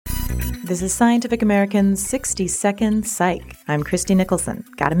This is Scientific American's 60-Second Psych. I'm Christie Nicholson.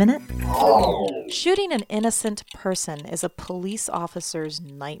 Got a minute? Shooting an innocent person is a police officer's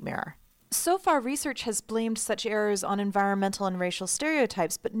nightmare. So far, research has blamed such errors on environmental and racial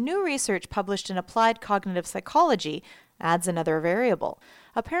stereotypes, but new research published in Applied Cognitive Psychology adds another variable.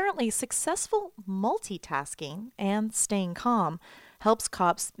 Apparently, successful multitasking and staying calm helps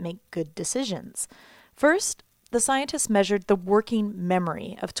cops make good decisions. First, the scientists measured the working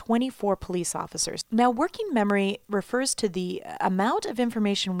memory of 24 police officers. Now, working memory refers to the amount of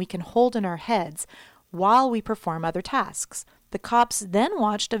information we can hold in our heads while we perform other tasks. The cops then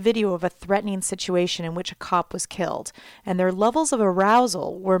watched a video of a threatening situation in which a cop was killed, and their levels of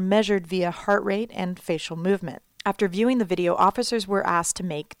arousal were measured via heart rate and facial movement. After viewing the video, officers were asked to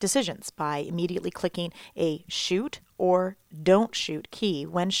make decisions by immediately clicking a shoot or don't shoot key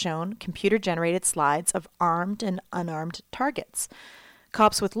when shown computer-generated slides of armed and unarmed targets.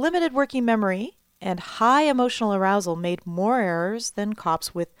 Cops with limited working memory and high emotional arousal made more errors than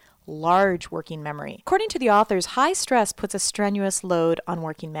cops with large working memory. According to the authors, high stress puts a strenuous load on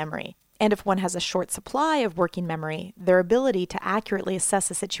working memory. And if one has a short supply of working memory, their ability to accurately assess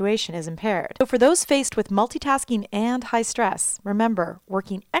a situation is impaired. So for those faced with multitasking and high stress, remember,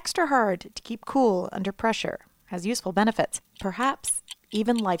 working extra hard to keep cool under pressure has useful benefits, perhaps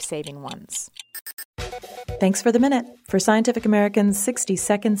even life-saving ones. Thanks for the minute. For Scientific American's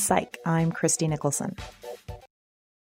 60-Second Psych, I'm Christie Nicholson.